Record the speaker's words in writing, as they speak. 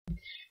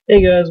Hey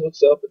guys,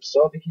 what's up? It's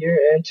Zombie here,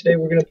 and today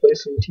we're gonna play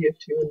some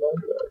TF2 in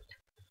Minecraft.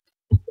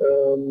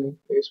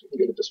 I guess we can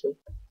go with this one.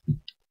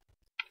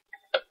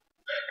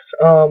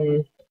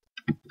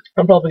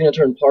 I'm probably gonna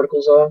turn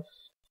particles off,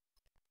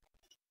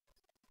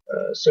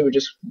 so we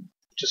just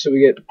so we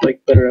get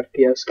like better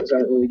FPS, because I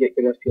don't really get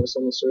good FPS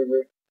on the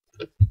server.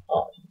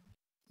 Um,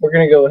 we're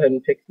gonna go ahead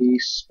and pick the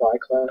spy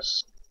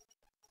class.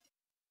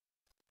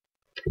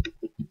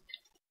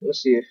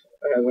 Let's see if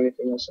I have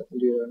anything else I can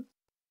do.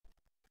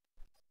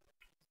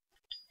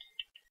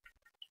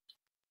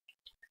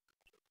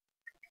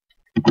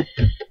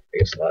 I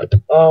guess not.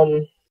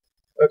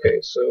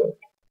 Okay, so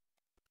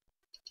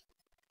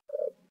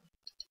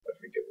I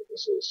forget what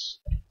this is.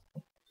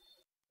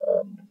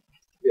 Um,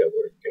 yeah,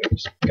 we're gonna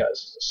use guys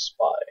as a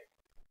spy.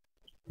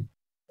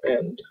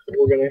 And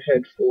we're gonna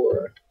head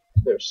for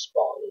their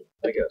spawn,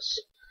 I guess.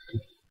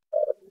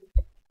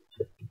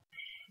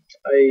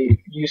 I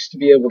used to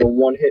be able to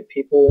one-hit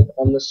people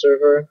on the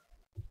server.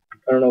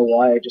 I don't know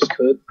why, I just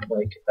could.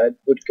 Like, I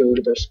would go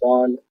to their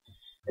spawn,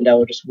 and I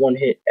would just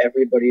one-hit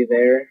everybody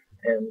there,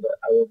 and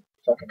I would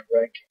fucking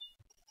wreck.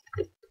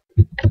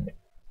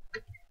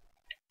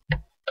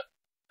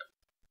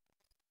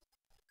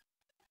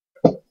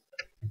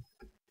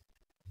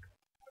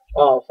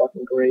 Oh,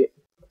 fucking great.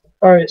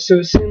 Alright, so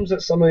it seems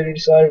that somebody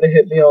decided to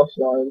hit me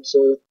offline,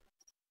 so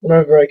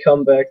whenever I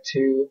come back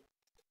to,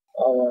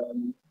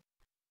 um,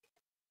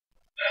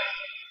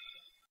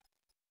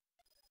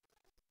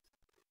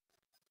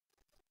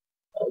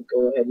 I'll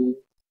go ahead and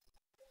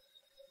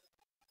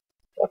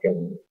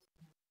fucking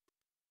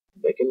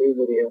make a new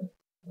video.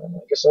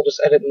 I guess I'll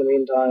just edit in the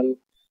meantime.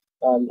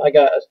 I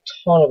got a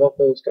ton of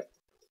uploads.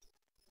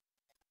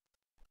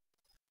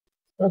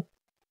 Oh,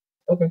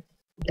 okay.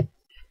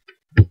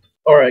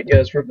 Alright,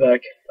 guys, we're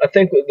back. I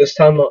think this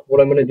time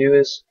what I'm gonna do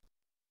is.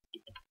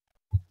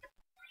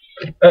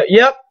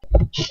 Yep!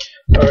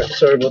 Alright,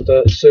 sorry about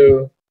that.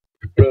 So,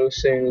 what I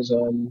was saying is,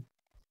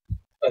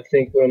 I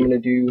think what I'm gonna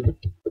do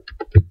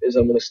is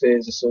I'm gonna stay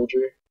as a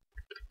soldier.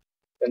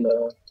 And,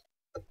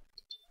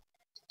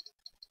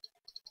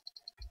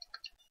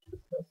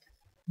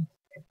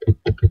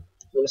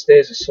 I'm gonna stay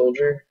as a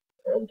soldier.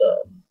 And,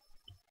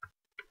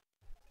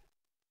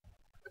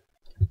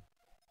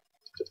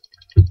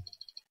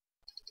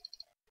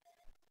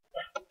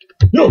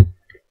 no!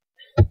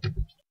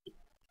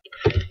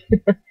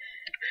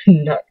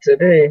 Not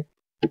today.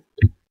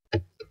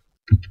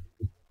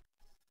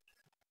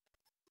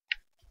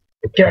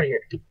 Get out of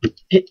here.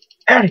 Get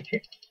out of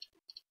here.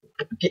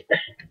 Get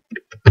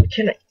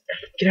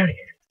out of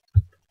here.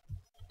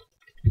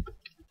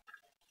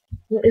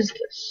 What is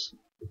this?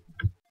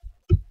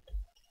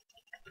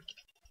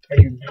 Are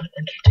you not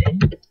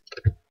entertained?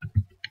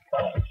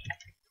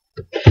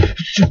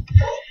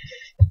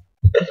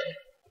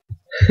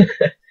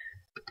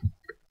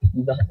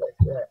 Not like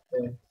that,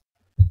 man.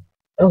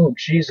 Oh,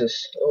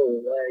 Jesus.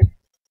 Oh, lag.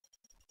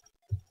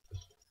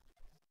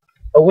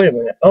 Oh, wait a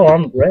minute. Oh,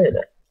 I'm red.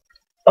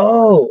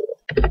 Oh!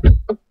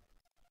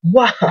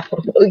 Wow!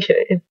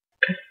 Okay.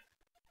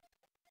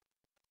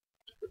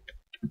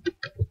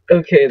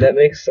 Okay, that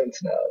makes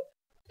sense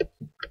now.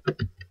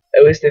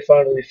 At least they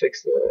finally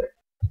fixed the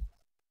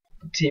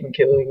team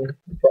killing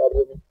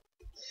problem.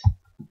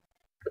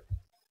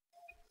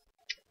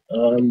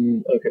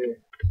 Okay.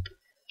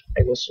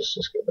 I guess let's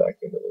just go back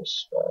into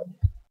this spawn.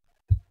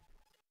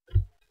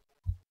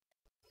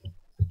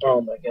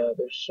 Oh my god,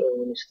 there's so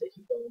many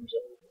sticky bombs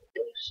all over the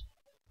place.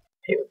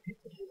 I hate when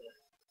people do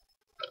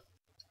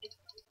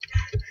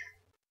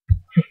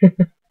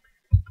that.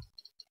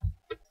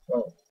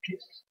 Oh,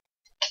 Jesus.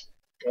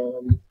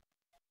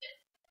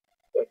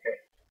 Okay.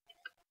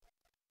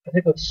 I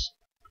think let's.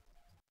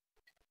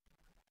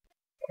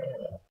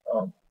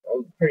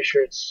 I'm pretty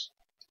sure it's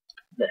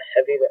the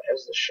heavy that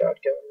has the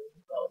shotgun.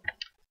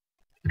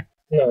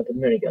 No, the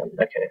minigun.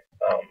 Okay.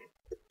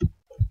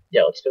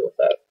 Yeah, let's go with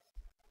that.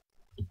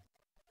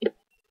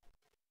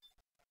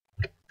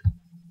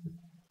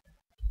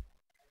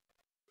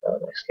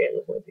 Next game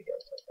is going to be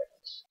guns and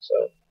weapons. So,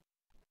 I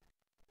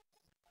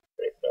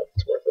don't even know if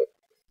it's worth it.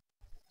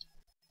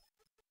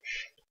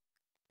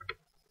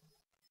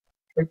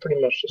 We pretty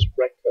much just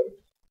wreck them.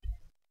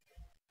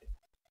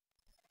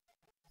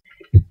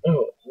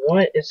 Oh,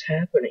 what is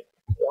happening?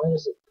 Why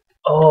is it?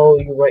 Oh,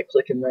 you right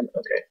click and then.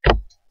 Okay.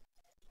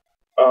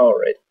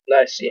 Alright,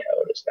 I see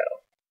how it is now.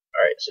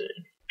 Alright, so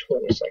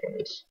 20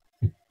 seconds.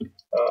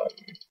 I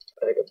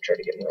think I'm trying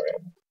to get more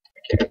in. I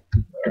can't.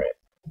 Alright.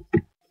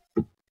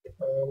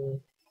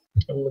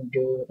 I'm gonna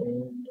go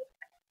and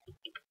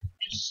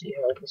just see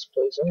how this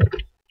plays out.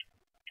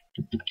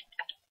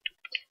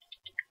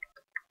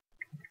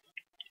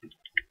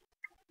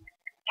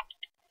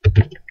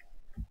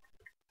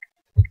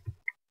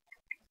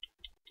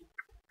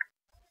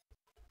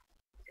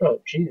 Oh,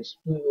 jeez.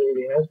 Who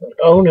really has one?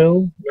 Oh,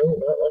 no. No,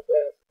 not like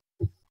that.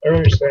 I don't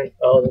understand.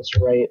 Oh, that's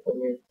right.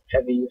 When you're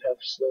heavy, you have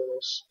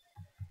slowness.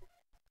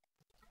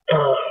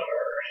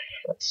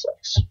 That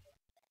sucks.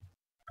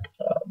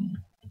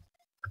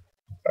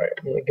 Alright,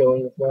 I'm gonna go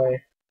in with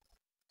my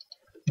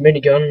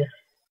minigun.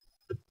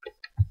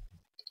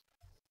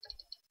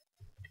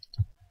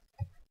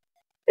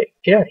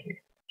 Get out of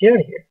here. Get out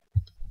of here.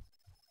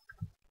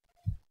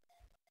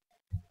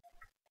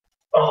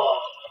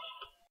 Oh,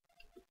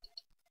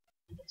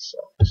 that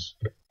sucks.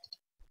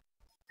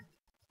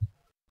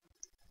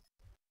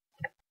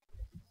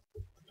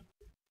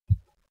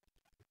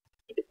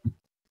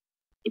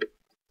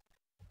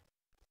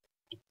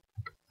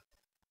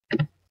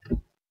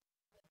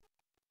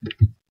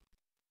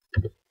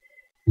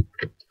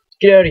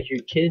 Get out of here,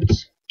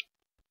 kids.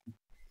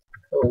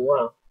 Oh,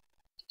 wow.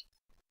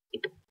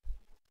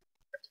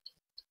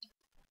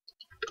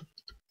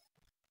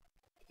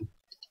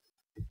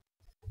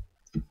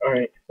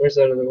 Alright, where's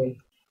that other one?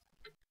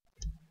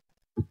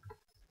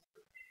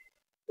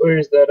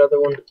 Where's that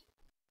other one?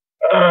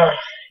 Ah,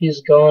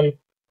 he's gone.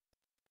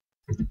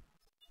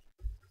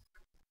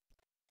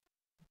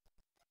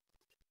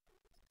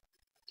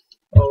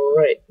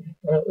 Alright,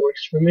 that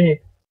works for me.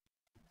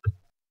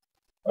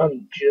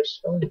 I'm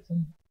just fine.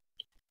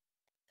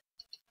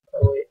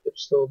 Oh wait,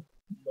 it's still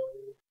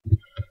no.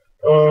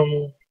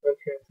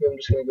 Okay, I think I'm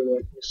just gonna go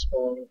back to the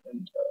spawn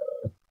and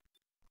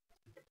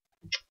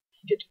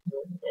get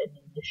more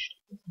ammunition.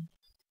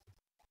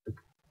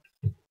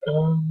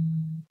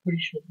 Pretty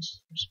sure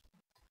this is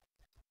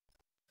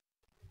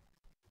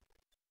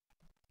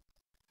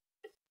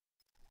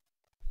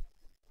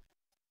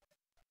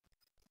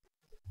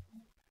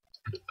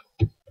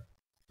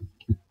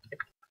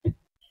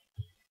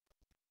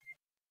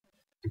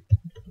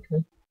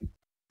okay.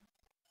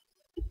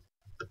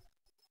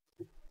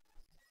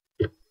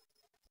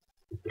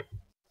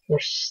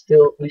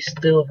 We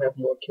still have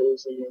more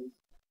kills than them.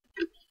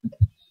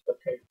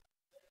 Okay,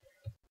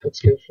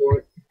 let's go for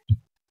it.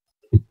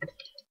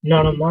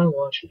 Not on my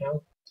watch,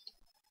 pal.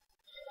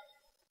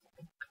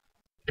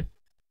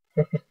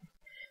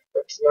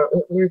 That's not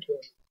what we're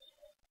doing.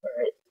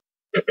 Alright.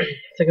 I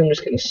think I'm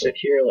just gonna sit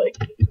here, like,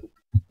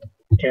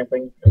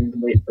 camping and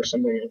wait for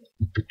somebody to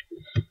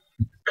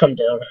come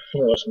down. I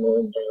know it's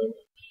going down.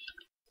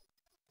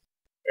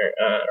 Or,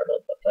 I don't know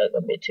about that.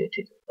 That may take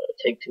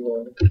too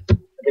long.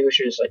 I think we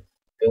should just, like,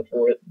 go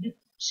for it and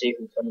see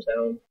who comes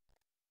down.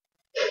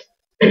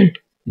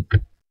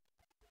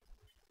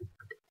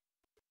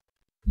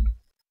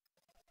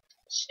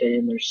 Stay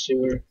in their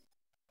sewer.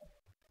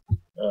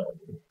 Oh,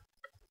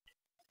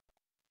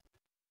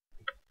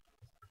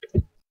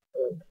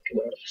 come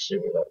out of the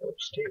sewer, that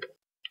works too.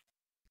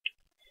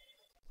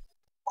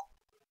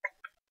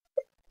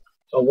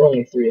 Oh, we're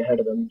only 3 ahead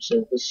of them,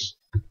 so this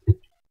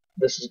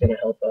is gonna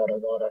help out a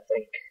lot, I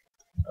think,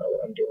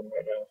 what I'm doing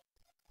right now.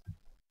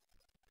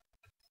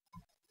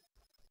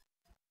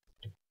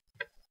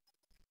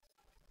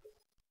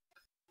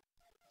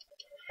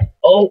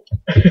 Oh!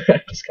 I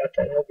just got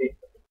that heavy.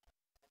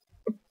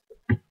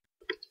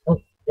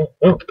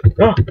 Oh!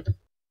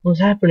 What's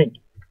happening?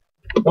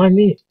 Why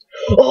me?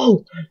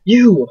 Oh!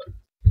 You!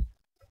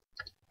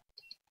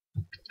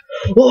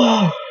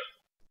 Whoa!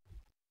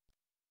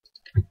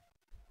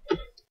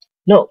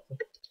 No!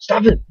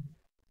 Stop it!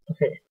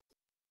 Okay.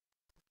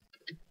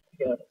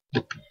 Got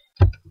it.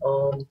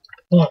 Oh,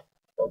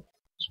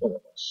 it's one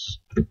of us.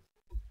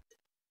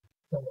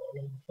 One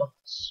of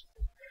us.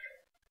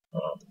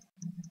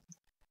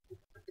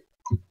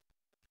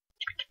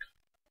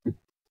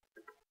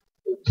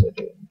 What was I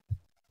doing?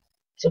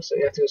 Sucks that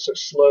you have to go so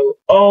slow.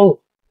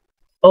 Oh!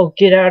 Oh,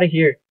 get out of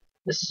here!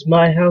 This is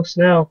my house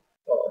now.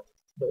 Oh,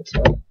 no, it's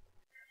not.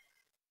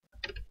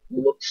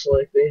 Looks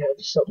like they have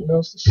something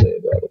else to say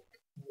about it.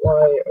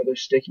 Why are there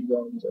sticky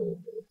bombs all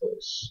over the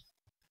place?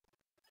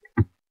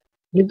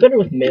 I'm better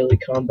with melee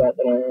combat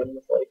than I am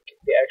with, like,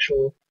 the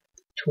actual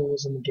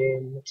tools in the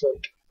game. It's,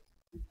 like,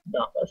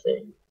 not my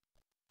thing.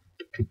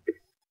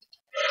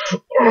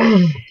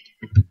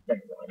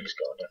 Never mind, he's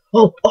gone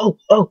now.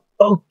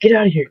 Oh, get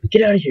out of here!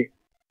 Get out of here!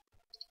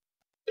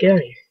 Get out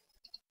of here!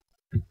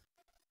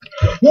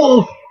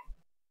 Whoa!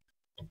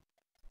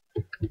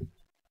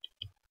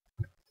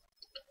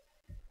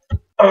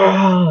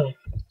 Ah!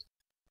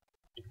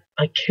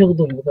 I killed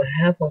him with a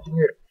half a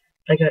heart.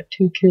 I got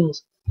 2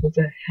 kills with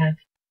a half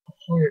a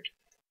heart.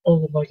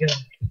 Oh my god.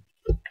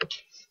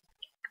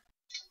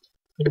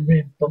 I'm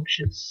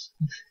rambunctious.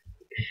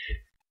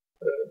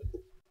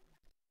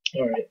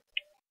 Alright,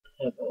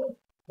 I have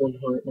 1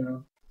 heart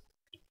now.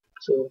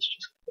 So let's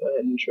just go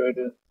ahead and try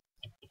to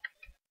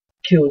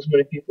kill as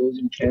many people as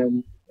we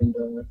can. And,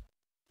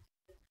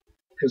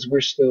 because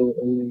we're still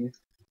only.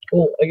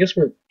 Well, I guess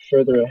we're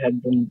further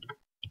ahead than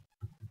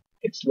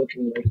it's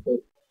looking like,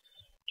 but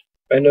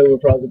I know we're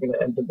probably going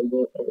to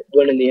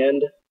win in the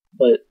end,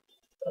 but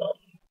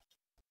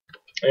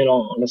in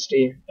all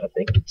honesty, I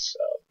think I'm just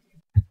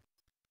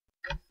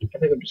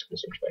going to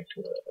switch back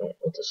to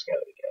what's a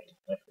scout again?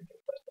 I forget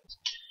what that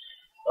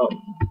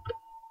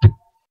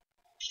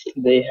is.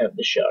 They have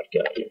the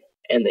shotgun,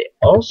 and they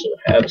also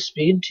have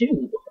speed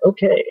too.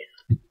 Okay,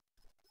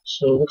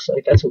 so it looks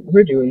like that's what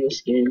we're doing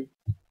this game.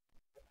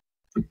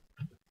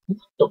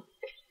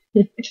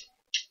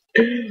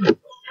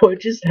 What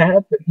just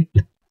happened?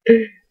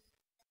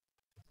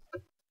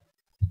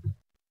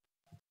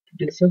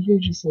 Did something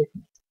just like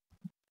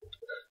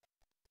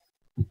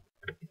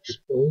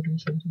explode or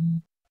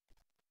something?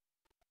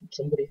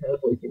 somebody have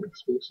like an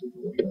explosive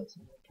one that's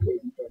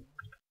crazy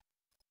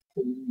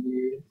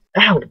weird?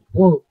 Ow!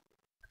 Whoa!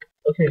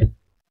 Okay,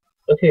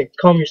 okay,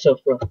 calm yourself,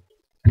 bro.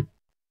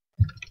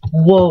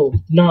 Whoa,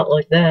 not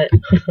like that.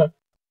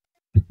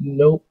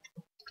 Nope.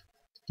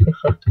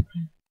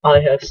 I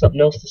have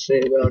something else to say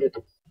about it.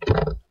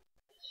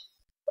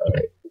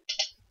 Alright.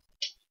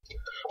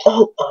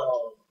 Oh!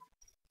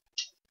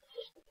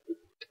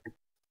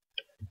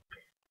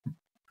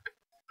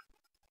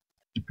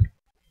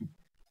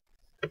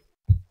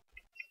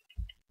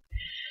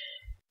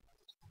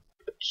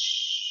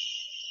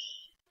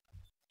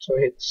 So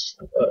it's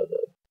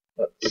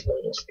that's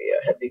known as the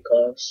heavy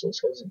class,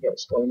 because it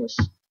gets bonus.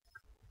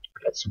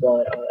 That's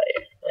why I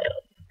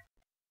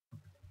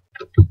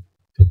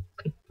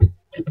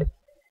am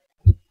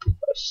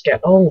a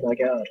scout. Oh my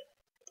god.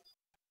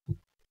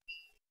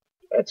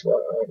 That's why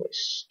I was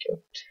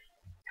skipped.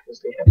 Because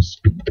they have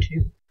speed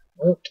too.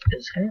 What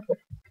is happening?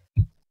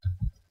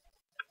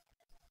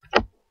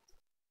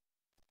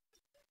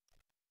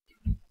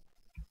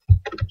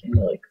 I'm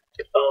like,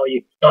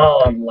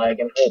 I'm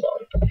lagging. Hold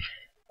on.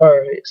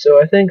 Alright,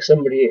 so I think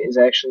somebody is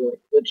actually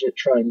like legit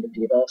trying to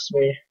DDoS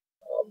me.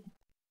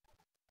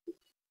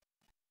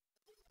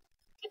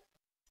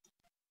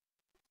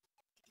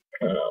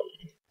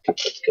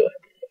 Let's go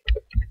ahead.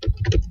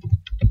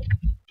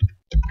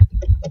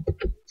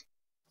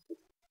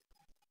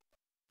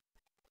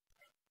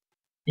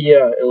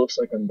 Yeah, it looks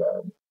like I'm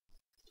down.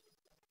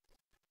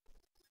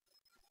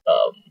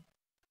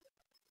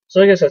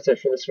 So I guess that's it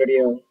for this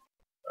video.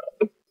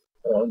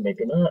 Well,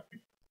 maybe not.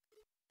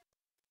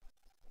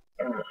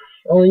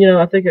 Well, you know,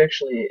 I think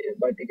actually it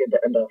might be good to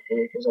end off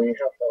here, because I mean,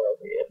 how far are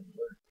we in?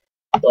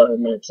 We're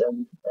 11 minutes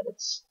in, and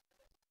it's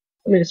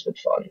been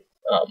fun.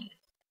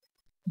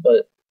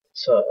 But,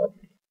 so,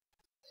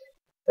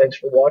 thanks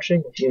for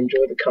watching. If you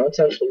enjoyed the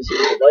content, please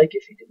leave a like.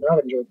 If you did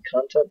not enjoy the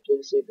content,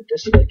 please leave a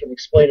dislike and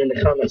explain in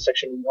the comment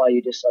section why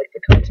you dislike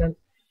the content.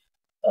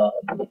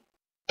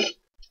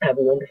 Have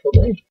a wonderful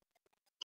day.